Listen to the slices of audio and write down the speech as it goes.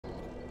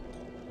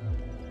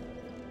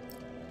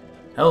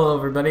Hello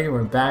everybody,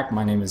 we're back.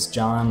 My name is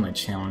John, my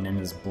channel name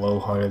is Blow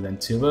Harder Than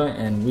Tuba,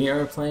 and we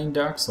are playing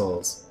Dark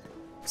Souls.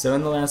 So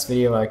in the last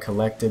video I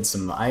collected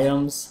some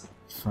items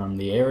from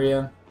the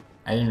area.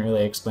 I didn't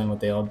really explain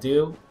what they all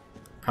do,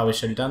 probably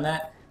should have done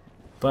that.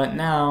 But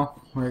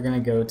now we're gonna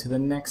go to the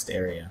next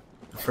area,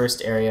 the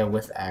first area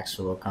with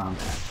actual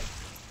combat.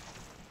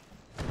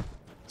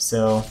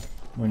 So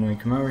when we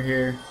come over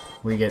here,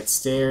 we get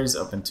stairs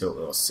up into a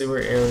little sewer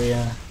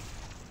area.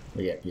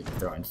 We get people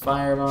throwing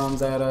fire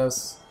bombs at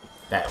us.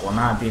 That will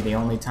not be the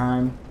only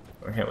time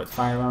we're hit with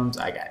fire bombs.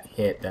 I got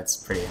hit, that's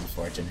pretty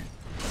unfortunate.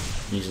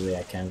 Usually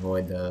I can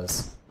avoid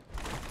those.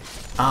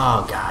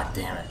 Oh god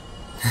damn it.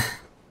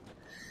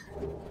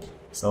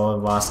 Solo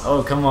boss.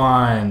 Oh come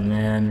on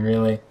man,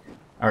 really?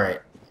 Alright.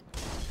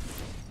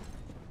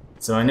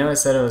 So I know I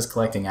said I was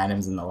collecting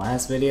items in the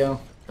last video,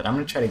 but I'm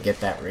gonna try to get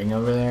that ring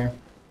over there.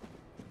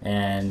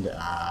 And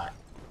I'm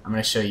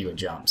gonna show you a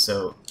jump.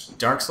 So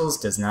Dark Souls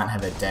does not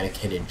have a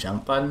dedicated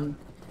jump button.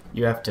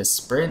 You have to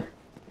sprint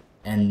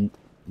and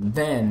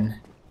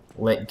then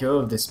let go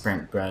of the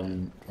sprint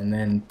button and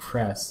then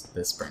press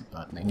the sprint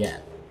button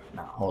again.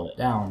 Not hold it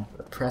down,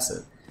 but press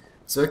it.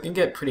 So it can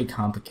get pretty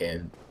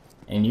complicated.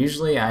 And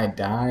usually I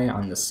die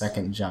on the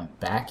second jump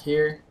back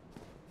here.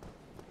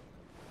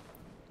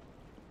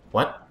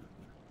 What?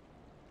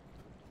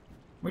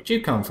 Where'd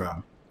you come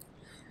from?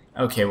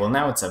 Okay, well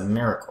now it's a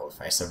miracle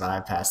if I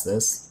survive past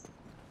this.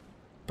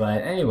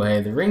 But anyway,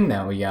 the ring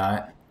that we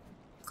got,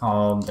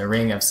 called the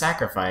Ring of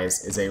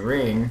Sacrifice, is a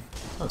ring.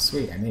 Oh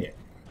sweet, I made it.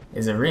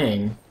 Is a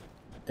ring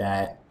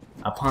that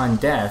upon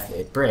death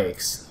it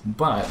breaks,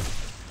 but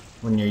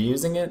when you're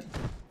using it,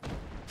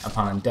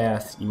 upon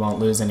death you won't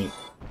lose any.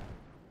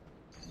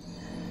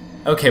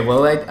 Okay,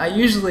 well I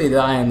usually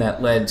die on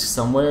that ledge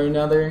somewhere or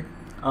another.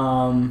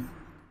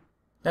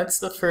 That's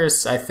the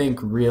first, I think,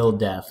 real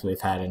death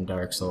we've had in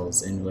Dark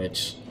Souls in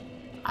which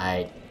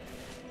I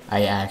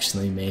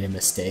actually made a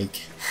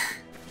mistake.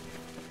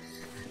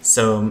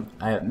 So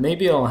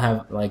maybe I'll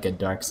have like a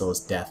Dark Souls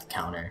death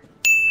counter.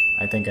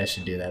 I think I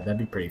should do that. That'd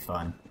be pretty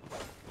fun.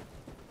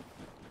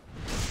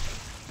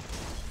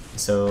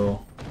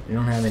 So we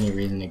don't have any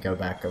reason to go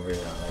back over to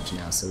that ledge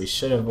now, so we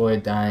should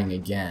avoid dying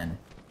again.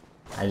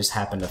 I just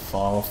happened to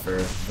fall for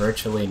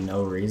virtually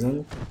no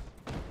reason.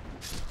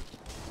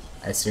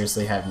 I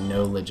seriously have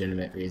no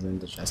legitimate reason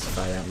to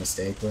justify that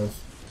mistake with.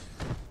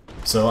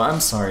 So I'm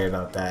sorry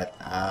about that.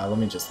 Let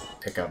me just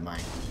pick up my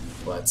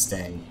blood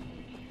stain.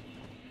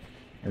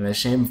 And the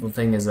shameful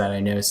thing is that I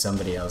know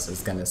somebody else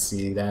is gonna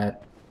see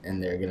that,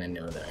 and they're gonna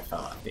know that I fell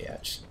off the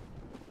edge.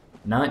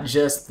 Not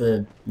just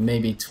the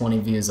maybe 20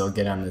 views I'll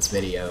get on this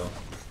video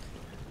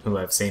who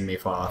have seen me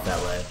fall off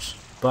that ledge,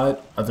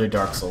 but other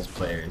Dark Souls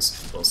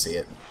players will see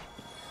it.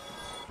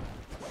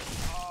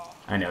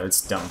 I know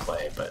it's dumb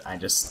play, but I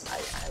just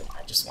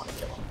want to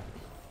kill him.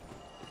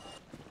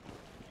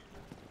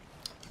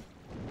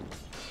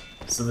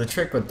 So the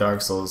trick with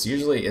Dark Souls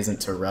usually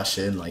isn't to rush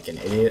in like an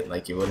idiot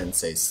like you would in,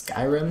 say,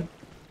 Skyrim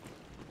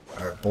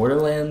or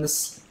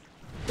Borderlands.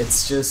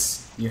 It's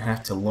just you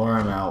have to lure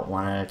them out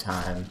one at a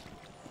time,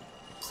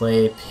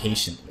 play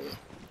patiently.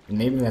 And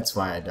maybe that's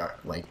why I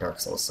like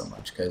Dark Souls so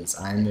much, because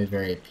I'm a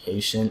very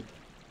patient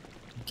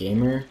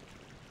gamer.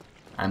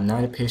 I'm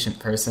not a patient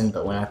person,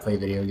 but when I play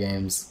video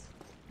games,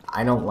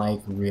 I don't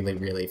like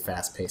really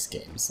fast-paced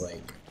games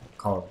like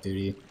Call of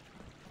Duty.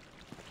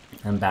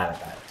 I'm bad at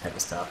that type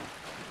of stuff.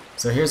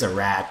 So here's a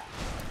rat.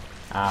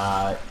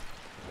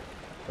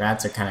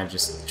 Rats are kind of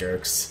just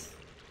jerks.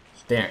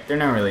 They're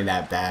not really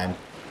that bad,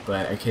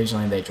 but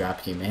occasionally they drop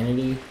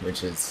humanity,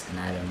 which is an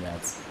item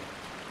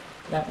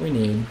that we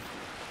need.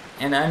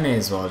 And I may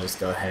as well just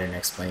go ahead and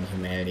explain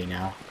humanity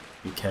now,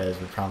 because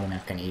we're probably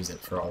not going to use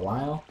it for a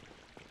while.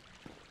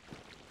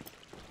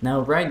 Now,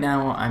 right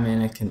now, I'm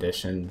in a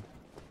condition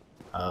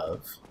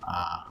of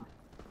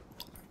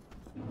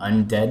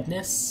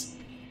undeadness.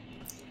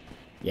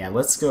 Yeah,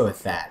 let's go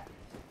with that.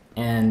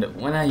 And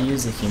when I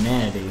use a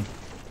humanity,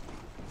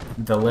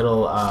 the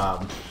little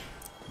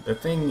the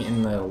thing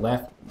in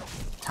the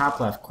top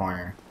left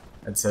corner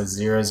that says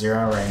 0,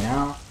 0 right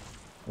now,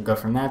 we'll go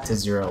from that to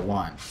 0,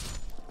 1.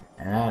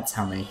 And that's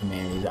how many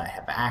humanities I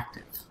have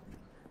active.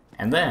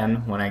 And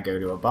then, when I go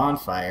to a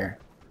bonfire,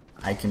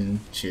 I can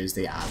choose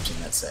the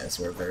option that says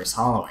reverse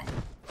hollowing.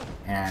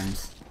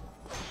 And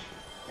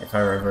if I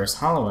reverse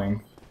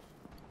hollowing,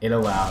 it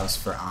allows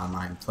for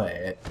online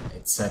play.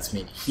 It sets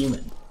me to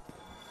human.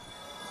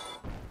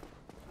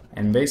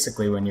 And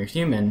basically, when you're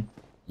human,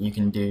 you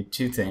can do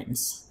two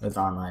things with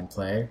online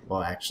play.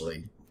 Well,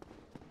 actually,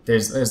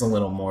 there's a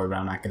little more, but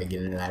I'm not going to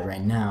get into that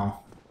right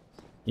now.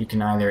 You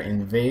can either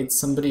invade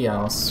somebody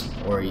else,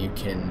 or you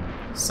can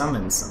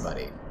summon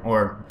somebody,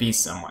 or be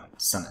someone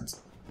summoned.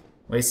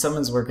 The way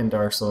summons work in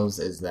Dark Souls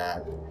is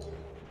that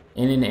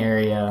in an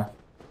area,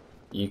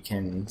 you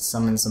can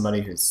summon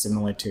somebody who's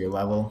similar to your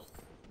level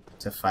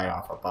to fight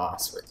off a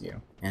boss with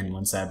you. And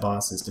once that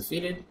boss is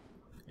defeated,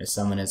 your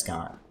summon is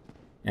gone.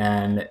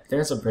 And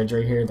there's a bridge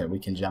right here that we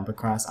can jump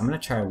across. I'm going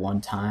to try one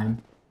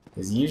time,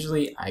 because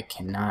usually I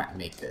cannot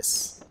make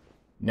this.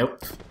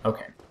 Nope.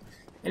 Okay.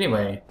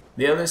 Anyway,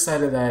 the other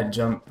side of that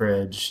jump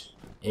bridge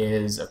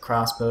is a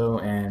crossbow,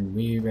 and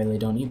we really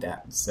don't need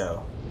that,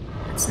 so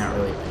it's not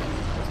really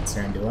a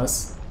concern to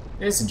us.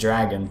 There's a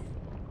dragon.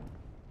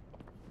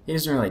 He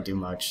doesn't really do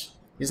much.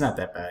 He's not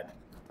that bad.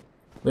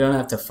 We don't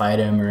have to fight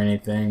him or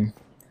anything,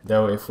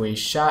 though if we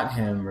shot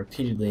him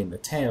repeatedly in the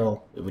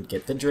tail, we would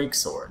get the Drake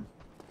Sword,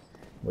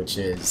 which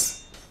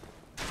is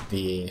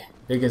the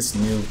biggest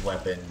new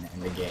weapon in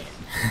the game.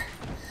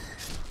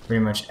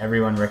 Pretty much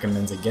everyone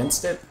recommends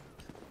against it,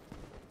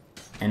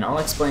 and I'll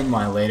explain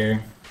why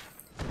later,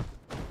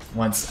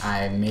 once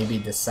I maybe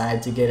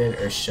decide to get it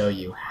or show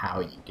you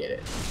how you get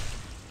it.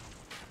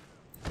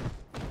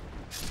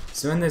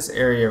 So in this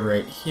area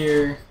right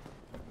here,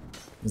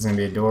 there's going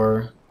to be a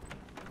door,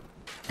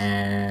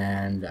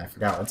 and I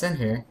forgot what's in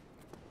here.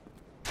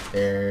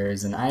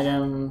 There's an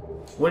item,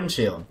 wooden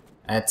shield.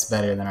 That's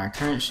better than our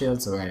current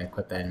shield, so we're going to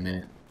equip that in a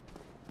minute.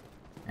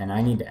 And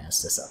I need to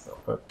ask this up real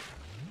quick.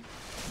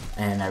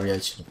 And I really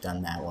should have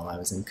done that while I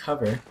was in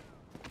cover.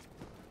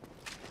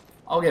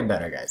 I'll get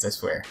better, guys, I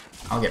swear.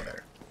 I'll get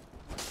better.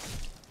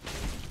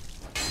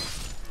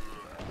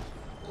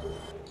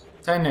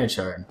 Titanite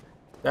Shard.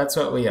 That's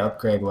what we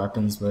upgrade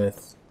weapons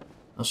with.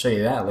 I'll show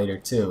you that later,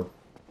 too.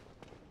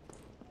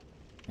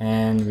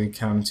 And we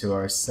come to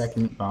our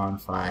second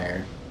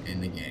bonfire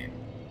in the game.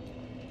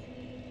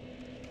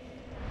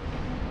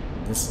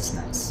 This is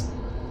nice.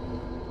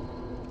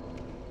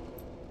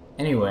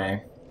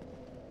 Anyway,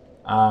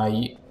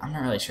 I'm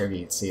not really sure if you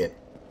can see it.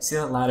 See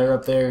that ladder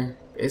up there?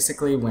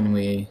 Basically, when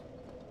we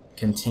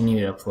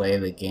continue to play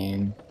the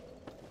game,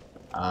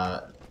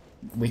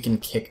 we can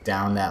kick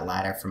down that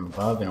ladder from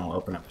above and it'll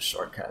open up a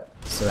shortcut.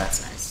 So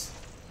that's nice.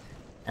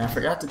 And I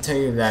forgot to tell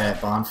you that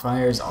at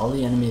bonfires, all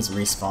the enemies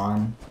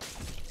respawn.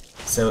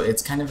 So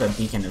it's kind of a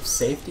beacon of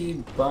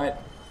safety,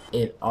 but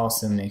it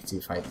also makes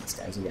you fight these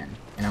guys again.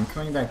 And I'm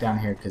coming back down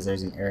here because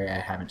there's an area I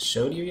haven't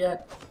showed you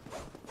yet.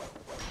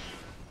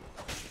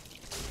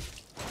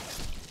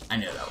 I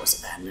knew that was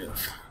a bad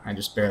move. I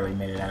just barely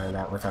made it out of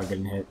that without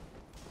getting hit.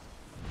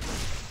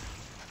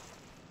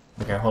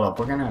 Okay, hold up.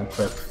 We're gonna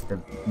equip the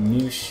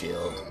new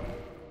shield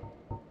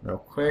real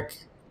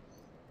quick.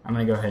 I'm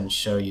gonna go ahead and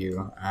show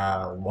you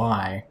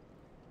why.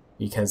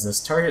 Because this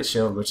target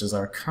shield, which is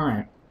our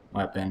current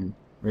weapon,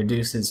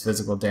 reduces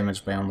physical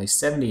damage by only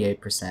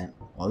 78%,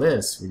 while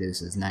this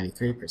reduces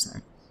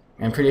 93%.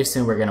 And pretty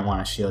soon we're gonna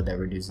want a shield that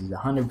reduces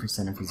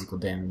 100% of physical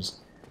damage.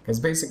 Because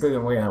basically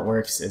the way that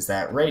works is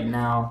that right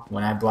now,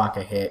 when I block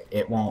a hit,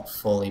 it won't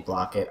fully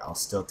block it. I'll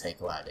still take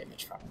a lot of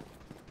damage from it.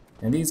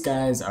 And these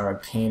guys are a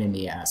pain in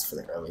the ass for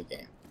the early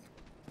game.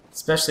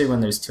 Especially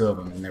when there's two of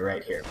them and they're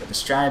right here. But the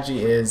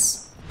strategy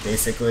is,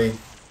 basically,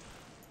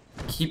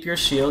 keep your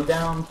shield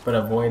down, but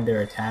avoid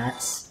their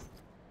attacks.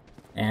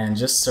 And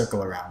just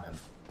circle around them.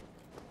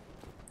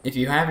 If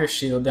you have your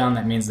shield down,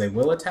 that means they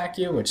will attack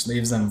you, which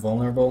leaves them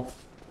vulnerable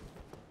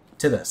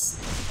to this.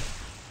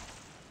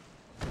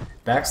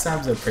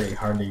 Backstabs are pretty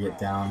hard to get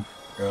down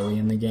early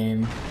in the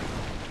game,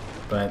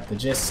 but the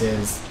gist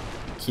is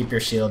keep your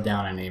shield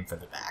down and aim for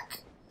the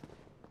back.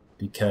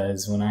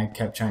 Because when I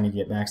kept trying to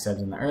get backstabs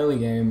in the early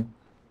game,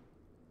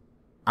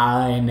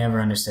 I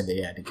never understood that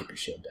you had to keep your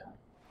shield down.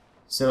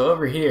 So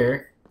over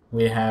here,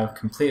 we have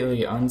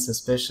completely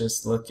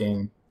unsuspicious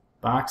looking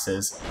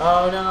boxes.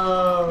 Oh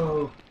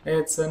no!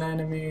 It's an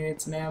enemy,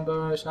 it's an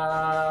ambush,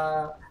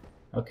 ah!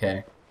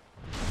 Okay.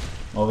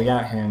 Well, we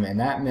got him, and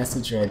that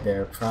message right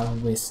there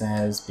probably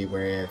says,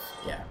 beware of,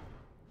 yeah.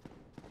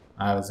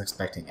 I was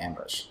expecting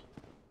ambush.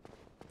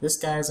 This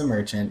guy is a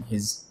merchant.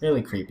 He's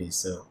really creepy,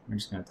 so we're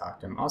just going to talk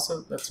to him.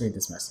 Also, let's read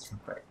this message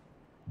real quick.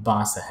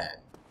 Boss ahead.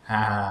 Ha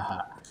ha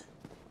ha.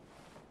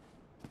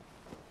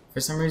 For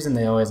some reason,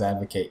 they always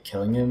advocate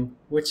killing him,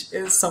 which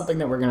is something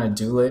that we're going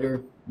to do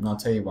later, and I'll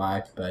tell you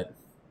why, but...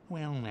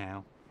 Well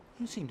now,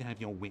 you seem to have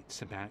your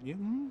wits about you,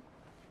 hmm?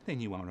 Then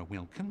you are a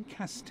welcome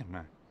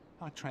customer.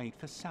 I trade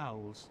for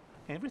souls.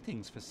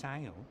 Everything's for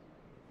sale.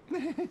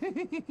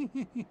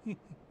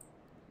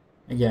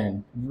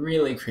 Again,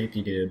 really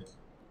creepy dude.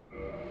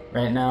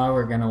 Right now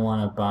we're gonna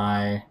want to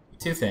buy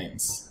two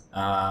things.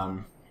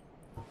 Hold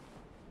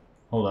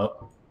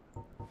up.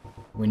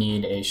 We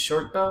need a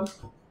short bow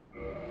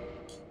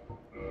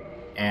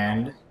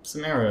and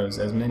some arrows,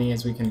 as many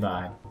as we can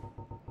buy.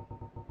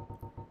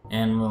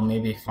 And we'll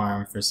maybe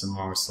farm for some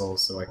more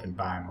souls so I can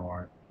buy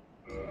more.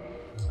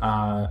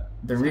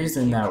 The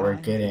reason that we're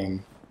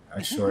getting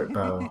a short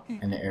bow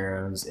and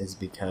arrows is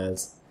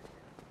because,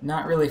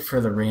 not really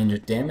for the range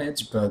of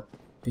damage, but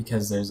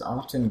because there's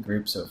often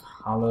groups of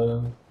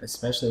hollow,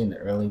 especially in the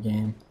early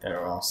game, that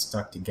are all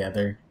stuck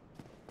together.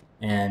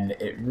 And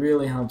it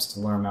really helps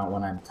to lure them out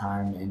one at a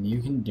time, and you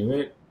can do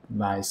it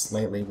by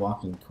slightly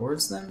walking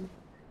towards them,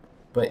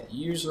 but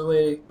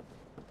usually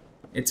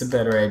it's a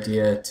better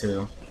idea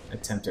to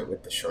attempt it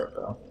with the short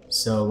bow.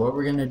 So what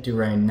we're gonna do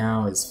right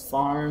now is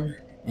farm,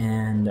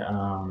 and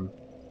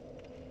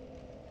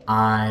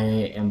I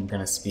am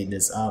gonna speed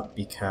this up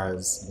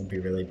because it'd be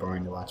really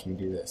boring to watch me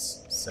do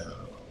this.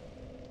 So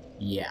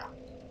yeah.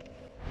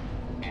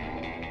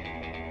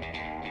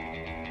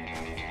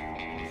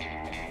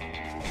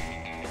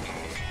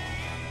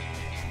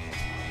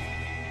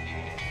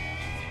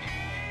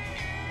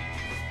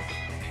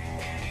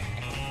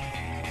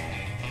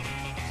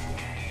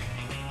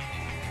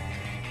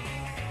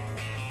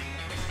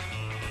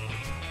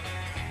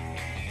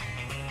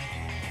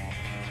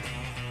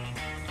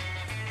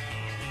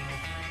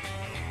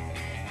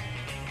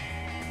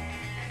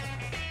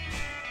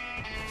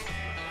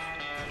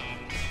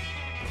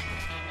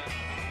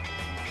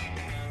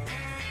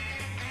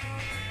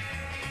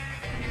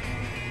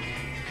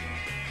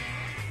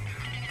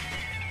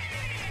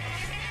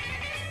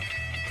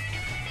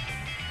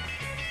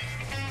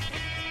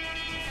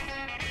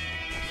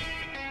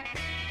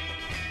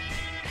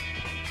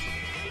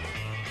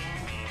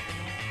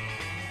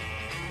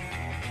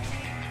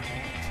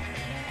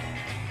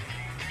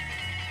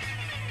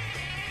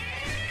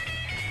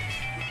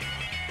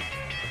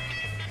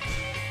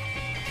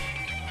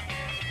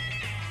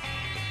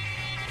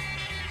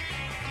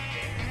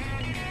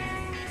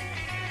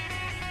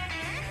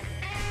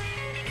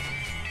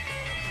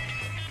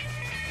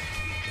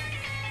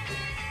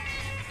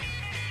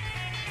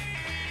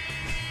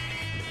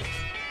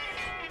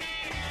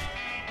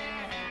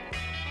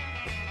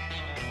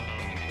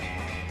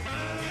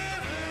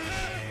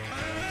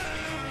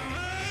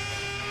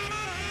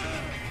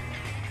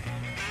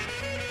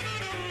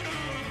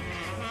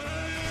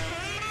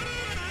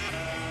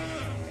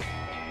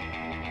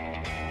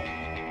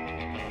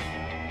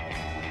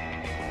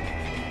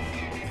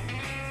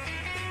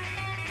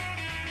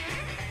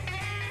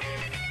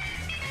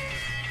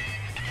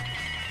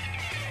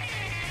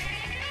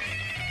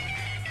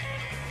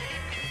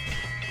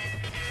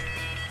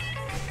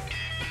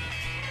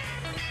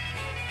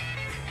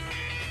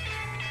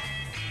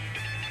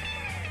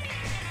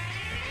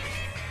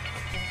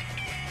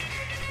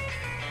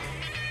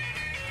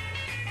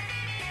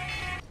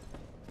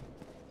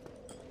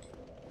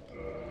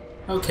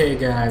 Okay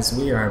guys,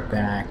 we are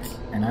back,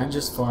 and I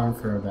just farmed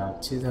for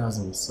about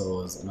 2,000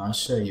 souls, and I'll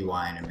show you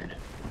why in a minute.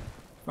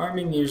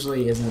 Farming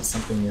usually isn't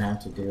something you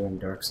have to do in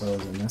Dark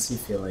Souls unless you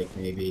feel like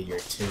maybe you're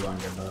too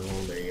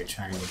underleveled or you're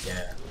trying to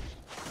get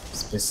a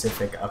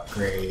specific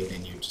upgrade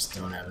and you just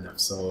don't have enough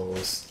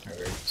souls,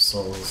 or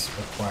souls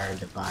required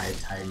to buy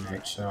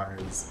Titanite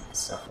shards,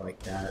 stuff like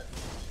that.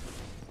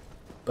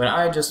 But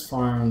I just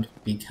farmed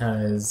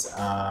because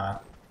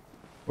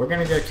we're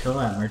gonna go kill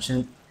that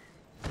merchant,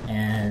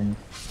 and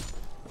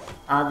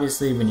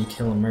obviously when you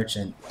kill a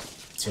merchant,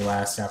 it's your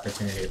last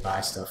opportunity to buy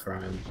stuff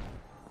from him.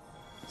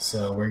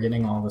 So we're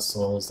getting all the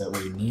souls that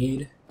we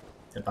need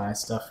to buy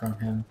stuff from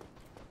him,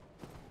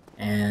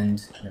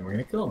 and then we're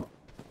gonna kill him.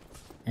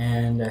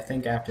 And I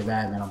think after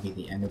that, that'll be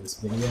the end of this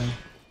video.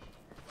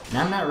 And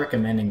I'm not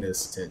recommending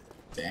this to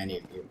any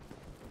of you.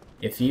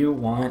 If you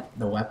want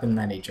the weapon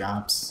that he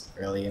drops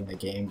early in the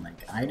game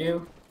like I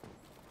do,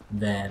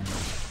 then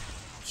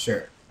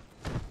sure.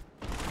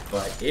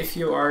 But if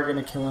you are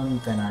gonna kill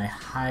him, then I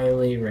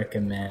highly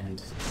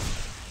recommend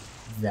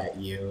that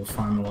you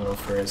farm a little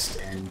first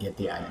and get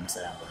the items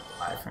that I'm going to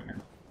buy from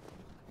him.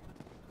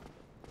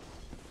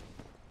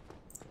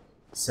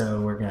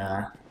 So we're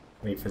gonna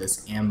wait for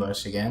this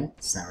ambush again.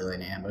 It's not really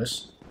an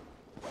ambush.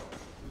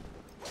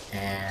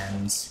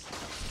 And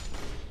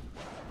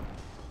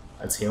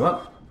let's heal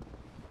up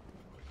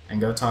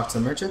and go talk to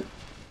the merchant.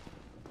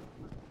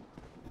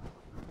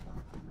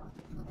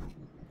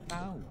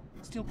 Oh,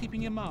 still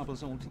keeping your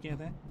marbles all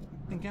together?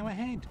 Then go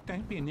ahead,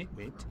 don't be a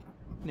nitwit.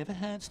 Never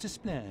hurts to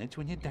splurge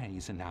when your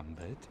days are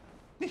numbered.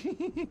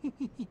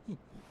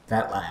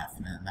 That laugh,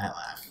 man, that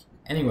laugh.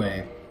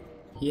 Anyway,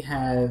 he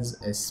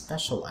has a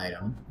special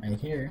item right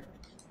here.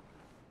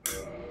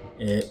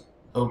 It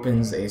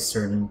opens a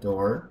certain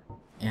door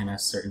in a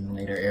certain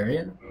later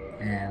area,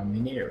 and we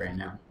need it right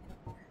now.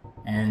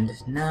 And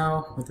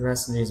now, with the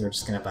rest of these, we're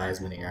just going to buy as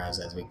many arrows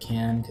as we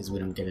can, because we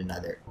don't get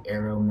another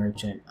arrow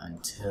merchant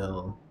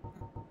until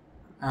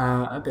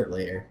a bit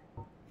later.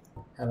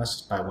 Let's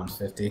just buy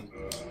 150.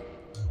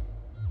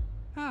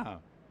 Oh,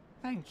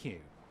 thank you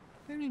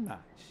very much.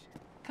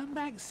 Come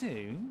back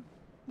soon.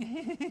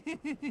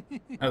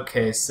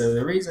 Okay, so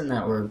the reason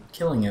that we're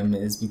killing him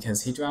is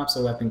because he drops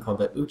a weapon called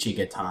the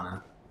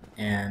Uchigatana.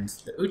 And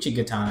the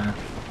Uchigatana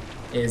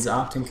is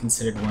often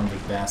considered one of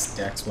the best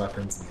dex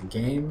weapons in the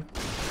game.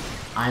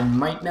 I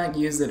might not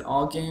use it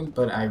all game,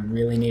 but I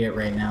really need it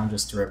right now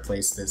just to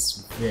replace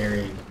this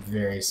very,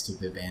 very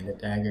stupid bandit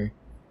dagger.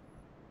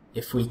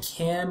 If we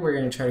can, we're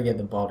going to try to get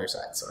the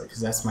Baldur's-Side sword, because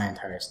that's my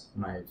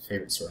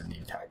favorite sword in the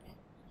entire game.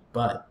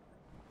 But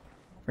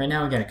right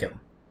now we gotta kill him.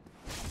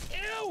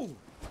 Ew!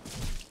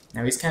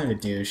 Now he's kind of a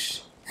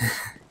douche,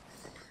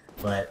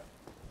 but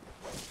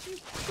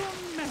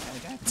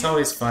it's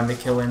always fun to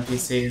kill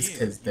NPCs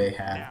because they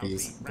have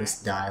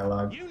this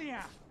dialogue.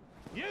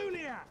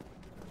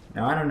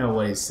 Now I don't know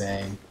what he's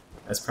saying.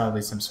 That's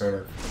probably some sort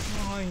of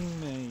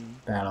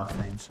battle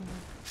thing.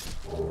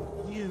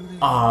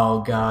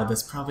 Oh god,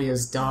 that's probably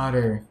his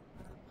daughter.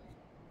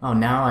 Oh,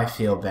 now I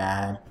feel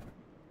bad.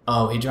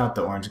 Oh, he dropped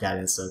the orange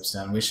guidance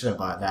soapstone. We should have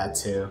bought that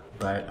too,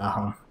 but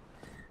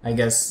I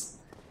guess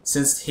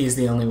since he's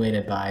the only way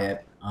to buy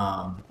it,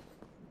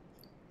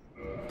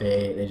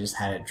 they just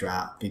had it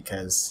drop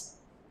because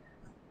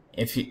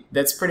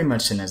that's pretty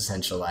much an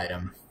essential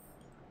item,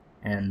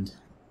 and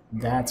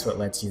that's what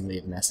lets you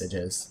leave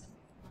messages.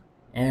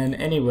 And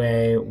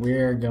anyway,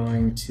 we're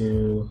going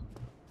to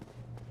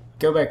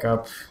go back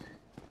up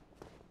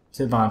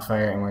to the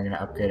bonfire, and we're going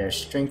to upgrade our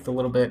strength a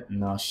little bit,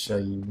 and I'll show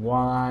you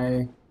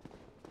why.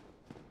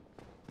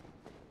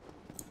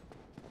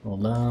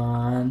 Hold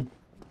on.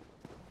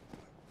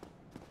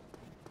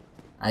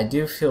 I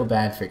do feel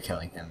bad for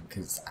killing him,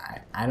 because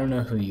I don't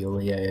know who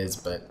Yulia is,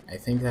 but I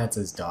think that's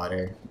his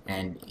daughter,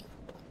 and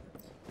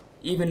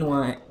even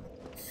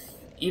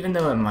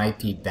though it might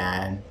be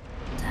bad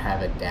to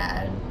have a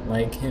dad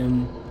like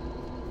him,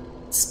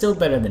 it's still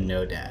better than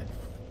no dad.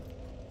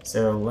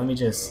 So let me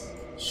just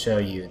show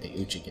you the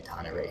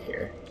Uchigatana right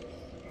here,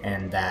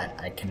 and that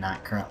I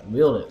cannot currently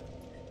wield it.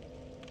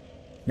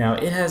 Now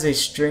it has a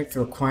strength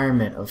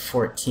requirement of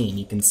 14.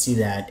 You can see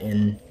that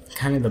in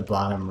kind of the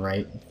bottom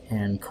right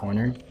hand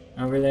corner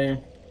over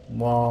there,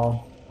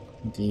 while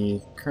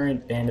the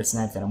current bandit's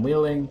knife that I'm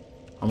wielding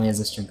only has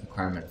a strength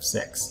requirement of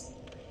 6.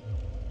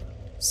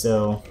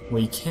 So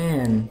we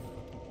can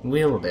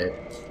wield it,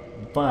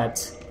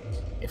 but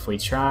if we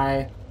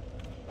try,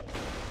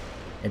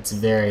 it's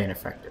very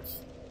ineffective.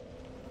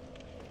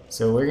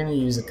 So we're going to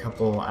use a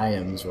couple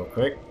items real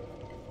quick.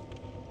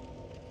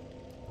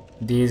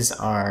 These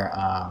are,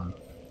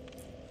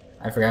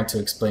 I forgot to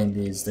explain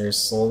these. They're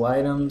soul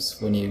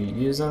items. When you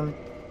use them,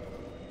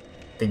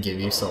 they give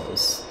you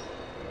souls.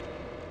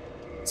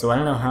 So I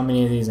don't know how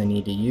many of these I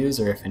need to use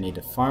or if I need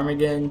to farm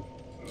again,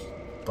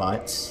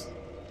 but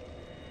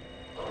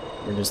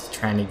we're just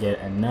trying to get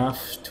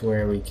enough to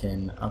where we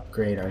can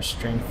upgrade our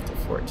strength to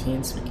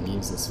 14 so we can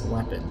use this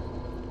weapon.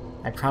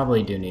 I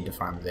probably do need to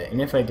farm a bit,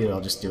 and if I do,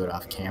 I'll just do it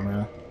off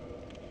camera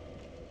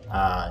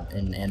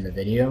and end the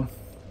video.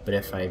 But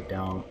if I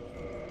don't,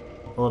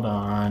 Hold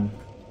on.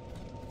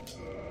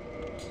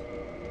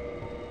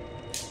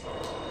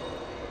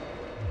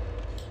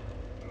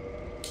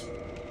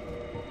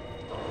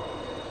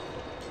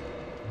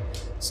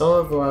 Soul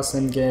of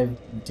Blossom give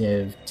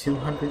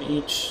 200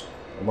 each.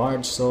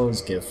 Large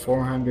souls give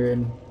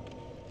 400.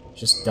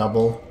 Just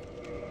double.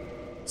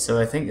 So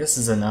I think this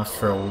is enough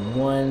for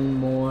one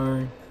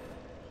more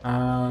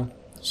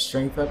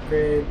strength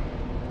upgrade.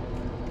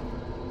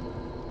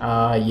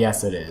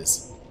 Yes it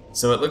is.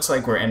 So it looks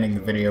like we're ending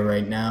the video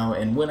right now,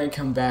 and when I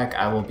come back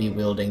I will be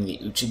wielding the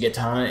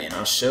Uchigatana and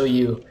I'll show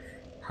you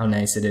how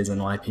nice it is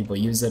and why people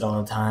use it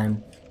all the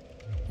time.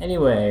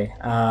 Anyway,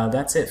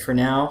 that's it for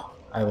now.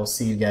 I will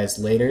see you guys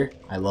later.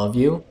 I love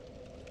you.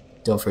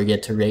 Don't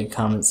forget to rate,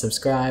 comment,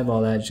 subscribe,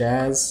 all that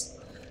jazz.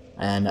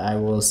 And I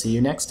will see you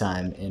next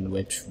time, in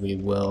which we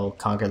will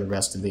conquer the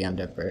rest of the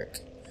Undead Burg.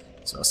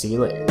 So I'll see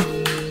you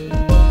later.